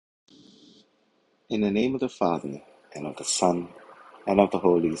In the name of the Father, and of the Son, and of the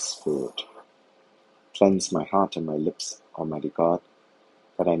Holy Spirit. Cleanse my heart and my lips, Almighty God,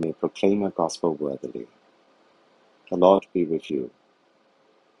 that I may proclaim your gospel worthily. The Lord be with you.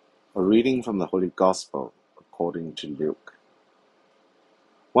 A reading from the Holy Gospel according to Luke.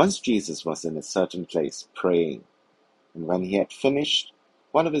 Once Jesus was in a certain place praying, and when he had finished,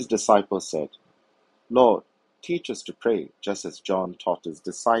 one of his disciples said, "Lord, teach us to pray, just as John taught his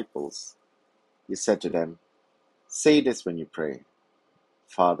disciples." He said to them, "Say this when you pray: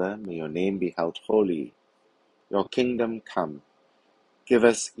 Father, may your name be held holy. Your kingdom come. Give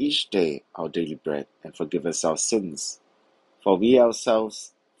us each day our daily bread, and forgive us our sins, for we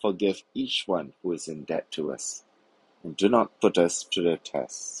ourselves forgive each one who is in debt to us. And do not put us to the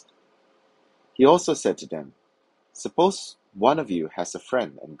test." He also said to them, "Suppose one of you has a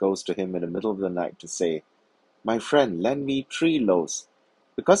friend and goes to him in the middle of the night to say, 'My friend, lend me 3 loaves,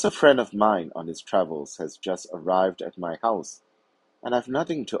 because a friend of mine on his travels has just arrived at my house, and I have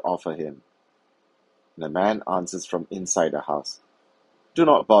nothing to offer him.' And the man answers from inside the house, 'Do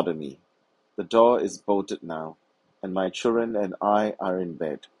not bother me. The door is bolted now, and my children and I are in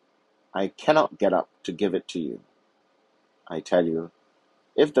bed. I cannot get up to give it to you.' I tell you,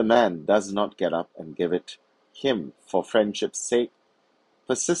 if the man does not get up and give it him for friendship's sake,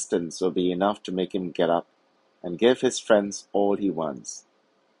 persistence will be enough to make him get up and give his friends all he wants.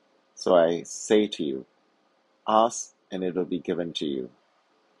 So I say to you, ask and it will be given to you.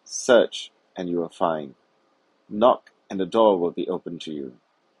 Search and you will find. Knock and the door will be opened to you.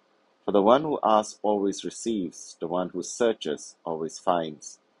 For the one who asks always receives, the one who searches always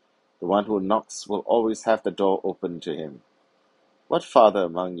finds, the one who knocks will always have the door opened to him. What father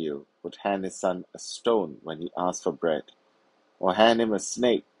among you would hand his son a stone when he asks for bread, or hand him a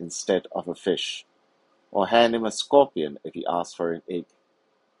snake instead of a fish, or hand him a scorpion if he asks for an egg?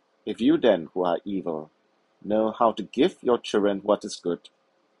 If you then, who are evil, know how to give your children what is good,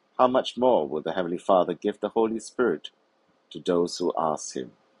 how much more will the Heavenly Father give the Holy Spirit to those who ask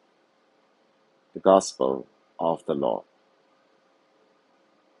him?" The Gospel of the Lord.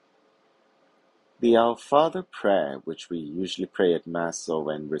 The Our Father prayer, which we usually pray at Mass or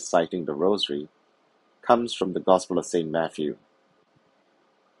when reciting the Rosary, comes from the Gospel of St. Matthew.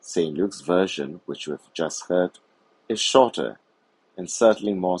 St. Luke's version, which we've just heard, is shorter and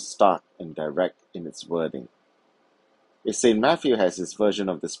certainly more stark and direct in its wording. If St. Matthew has his version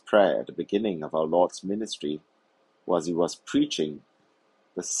of this prayer at the beginning of our Lord's ministry, while he was preaching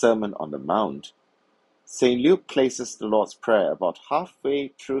the Sermon on the Mount, St. Luke places the Lord's Prayer about halfway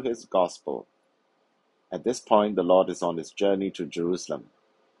through his Gospel. At this point, the Lord is on his journey to Jerusalem,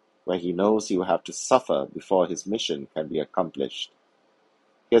 where he knows he will have to suffer before his mission can be accomplished.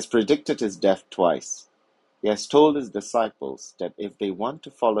 He has predicted his death twice. He has told his disciples that if they want to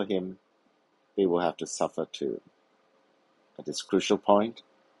follow him, they will have to suffer too. At this crucial point,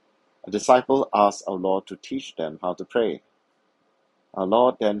 a disciple asks our Lord to teach them how to pray. Our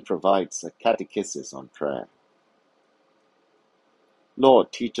Lord then provides a catechesis on prayer.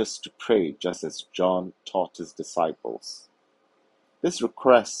 "Lord, teach us to pray just as John taught his disciples." This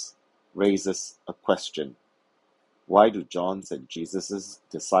request raises a question. Why do John's and Jesus'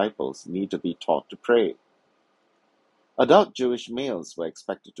 disciples need to be taught to pray? Adult Jewish males were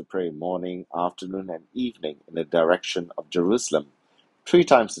expected to pray morning, afternoon, and evening in the direction of Jerusalem 3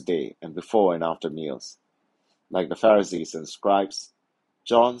 times a day and before and after meals. Like the Pharisees and scribes,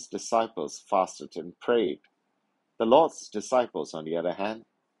 John's disciples fasted and prayed. The Lord's disciples, on the other hand,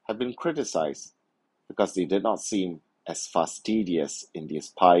 have been criticized because they did not seem as fastidious in these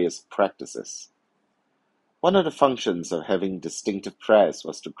pious practices. One of the functions of having distinctive prayers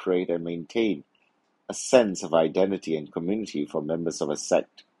was to create and maintain a sense of identity and community for members of a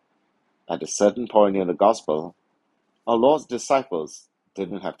sect. At a certain point in the Gospel, our Lord's disciples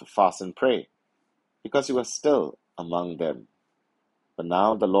didn't have to fast and pray because he was still among them. But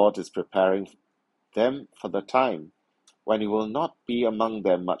now the Lord is preparing them for the time when he will not be among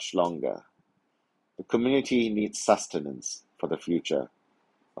them much longer. The community needs sustenance for the future,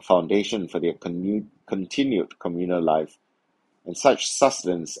 a foundation for their continued communal life, and such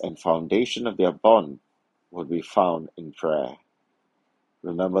sustenance and foundation of their bond will be found in prayer.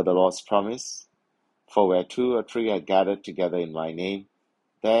 Remember the Lord's promise? "For where 2 or 3 are gathered together in my name,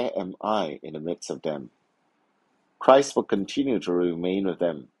 there am I in the midst of them." Christ will continue to remain with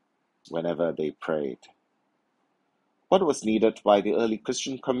them whenever they prayed. What was needed by the early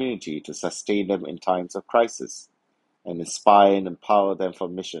Christian community to sustain them in times of crisis and inspire and empower them for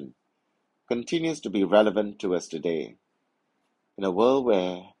mission continues to be relevant to us today. In a world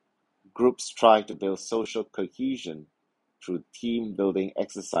where groups try to build social cohesion through team-building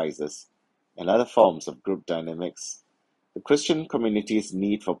exercises, and other forms of group dynamics, the Christian community's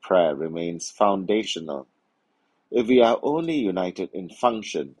need for prayer remains foundational. If we are only united in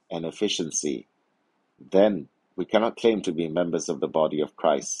function and efficiency, then we cannot claim to be members of the body of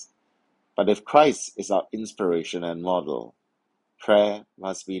Christ. But if Christ is our inspiration and model, prayer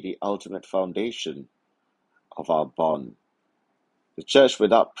must be the ultimate foundation of our bond. The church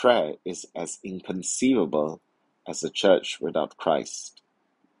without prayer is as inconceivable as the church without Christ.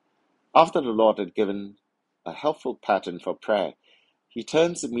 After the Lord had given a helpful pattern for prayer, he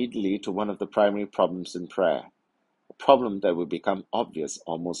turns immediately to one of the primary problems in prayer, a problem that will become obvious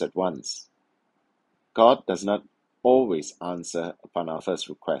almost at once. God does not always answer upon our first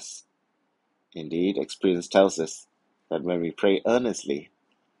request. Indeed, experience tells us that when we pray earnestly,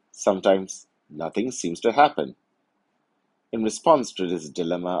 sometimes nothing seems to happen. In response to this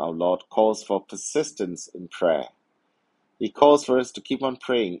dilemma, our Lord calls for persistence in prayer. He calls for us to keep on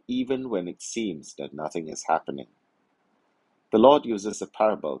praying even when it seems that nothing is happening. The Lord uses a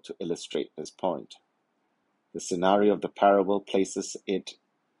parable to illustrate this point. The scenario of the parable places it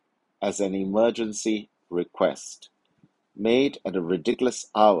as an emergency request made at a ridiculous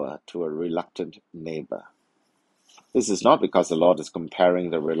hour to a reluctant neighbor. This is not because the Lord is comparing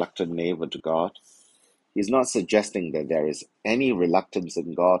the reluctant neighbor to God. He is not suggesting that there is any reluctance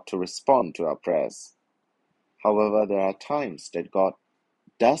in God to respond to our prayers. However, there are times that God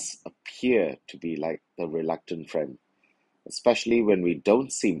does appear to be like the reluctant friend, especially when we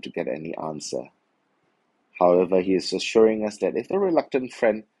don't seem to get any answer. However, he is assuring us that if the reluctant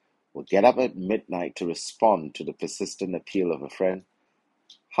friend will get up at midnight to respond to the persistent appeal of a friend,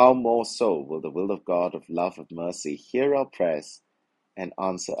 how more so will the will of God of love of mercy hear our prayers and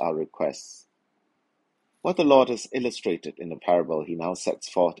answer our requests. What the Lord has illustrated in the parable, he now sets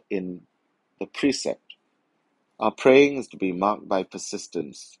forth in the precept. Our praying is to be marked by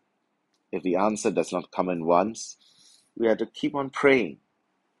persistence. If the answer does not come in once, we are to keep on praying.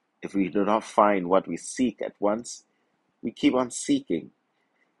 If we do not find what we seek at once, we keep on seeking.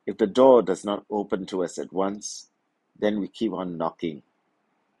 If the door does not open to us at once, then we keep on knocking.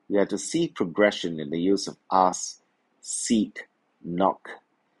 We are to see progression in the use of ask, seek, knock.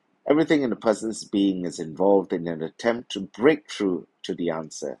 Everything in a person's being is involved in an attempt to break through to the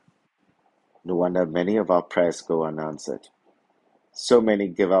answer. No wonder many of our prayers go unanswered. So many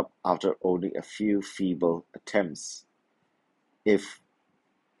give up after only a few feeble attempts. If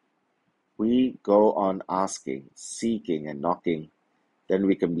we go on asking, seeking, and knocking, then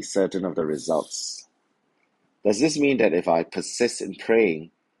we can be certain of the results. Does this mean that if I persist in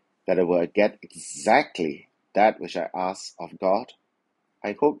praying, that I will get exactly that which I ask of God?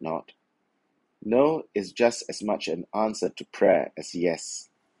 I hope not. No is just as much an answer to prayer as yes.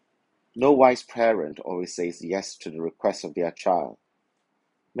 No wise parent always says yes to the request of their child.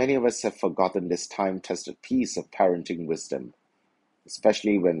 Many of us have forgotten this time-tested piece of parenting wisdom,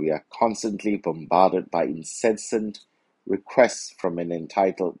 especially when we are constantly bombarded by incessant requests from an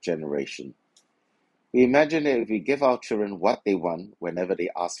entitled generation. We imagine that if we give our children what they want whenever they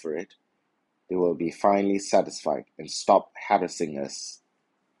ask for it, they will be finally satisfied and stop harassing us.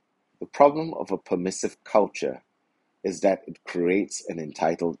 The problem of a permissive culture is that it creates an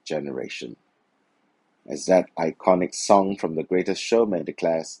entitled generation. As that iconic song from The Greatest Showman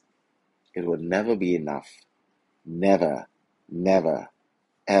declares, it will never be enough. Never, never,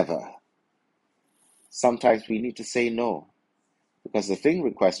 ever. Sometimes we need to say no, because the thing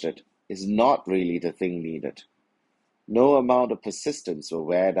requested is not really the thing needed. No amount of persistence will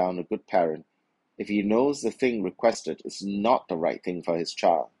wear down a good parent if he knows the thing requested is not the right thing for his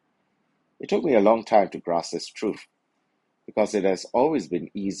child. It took me a long time to grasp this truth, because it has always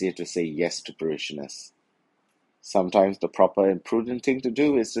been easier to say yes to parishioners. Sometimes the proper and prudent thing to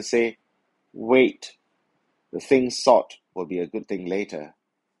do is to say, wait, the thing sought will be a good thing later,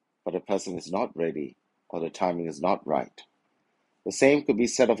 but the person is not ready or the timing is not right. The same could be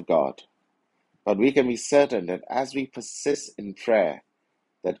said of God, but we can be certain that as we persist in prayer,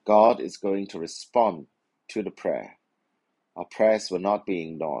 that God is going to respond to the prayer. Our prayers will not be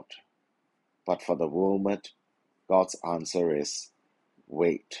ignored, but for the moment, God's answer is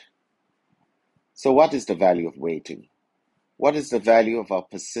wait. So what is the value of waiting? What is the value of our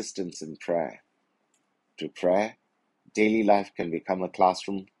persistence in prayer? Through prayer, daily life can become a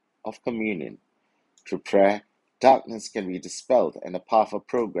classroom of communion. Through prayer, darkness can be dispelled and a path of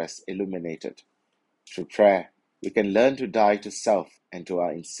progress illuminated. Through prayer, we can learn to die to self and to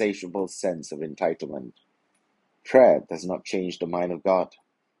our insatiable sense of entitlement. Prayer does not change the mind of God.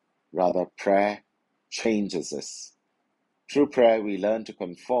 Rather, prayer changes us. Through prayer, we learn to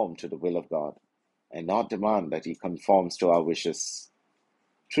conform to the will of God and not demand that He conforms to our wishes.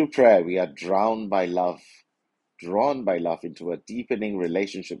 Through prayer, we are drawn by love into a deepening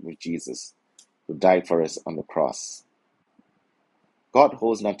relationship with Jesus, who died for us on the cross. God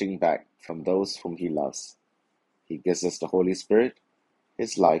holds nothing back from those whom He loves. He gives us the Holy Spirit,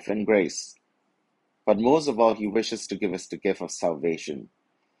 His life and grace. But most of all, He wishes to give us the gift of salvation,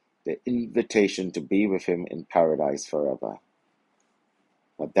 the invitation to be with Him in paradise forever.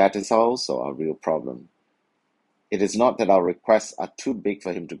 But that is also our real problem. It is not that our requests are too big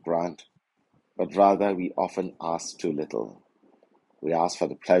for Him to grant, but rather we often ask too little. We ask for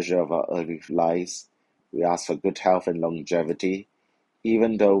the pleasure of our earthly lives. We ask for good health and longevity,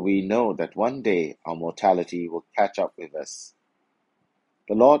 even though we know that one day our mortality will catch up with us.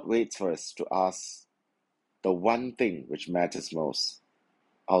 The Lord waits for us to ask the one thing which matters most,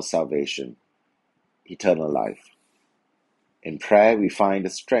 our salvation, eternal life. In prayer, we find the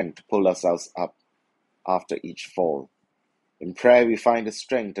strength to pull ourselves up after each fall. In prayer, we find the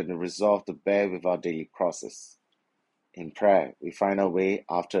strength and the resolve to bear with our daily crosses. In prayer, we find our way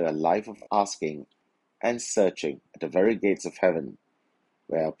after a life of asking and searching at the very gates of heaven,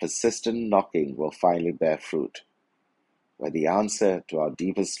 where our persistent knocking will finally bear fruit, where the answer to our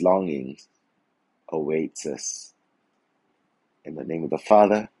deepest longings awaits us. In the name of the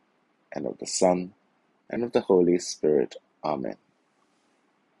Father, and of the Son, and of the Holy Spirit. Amen.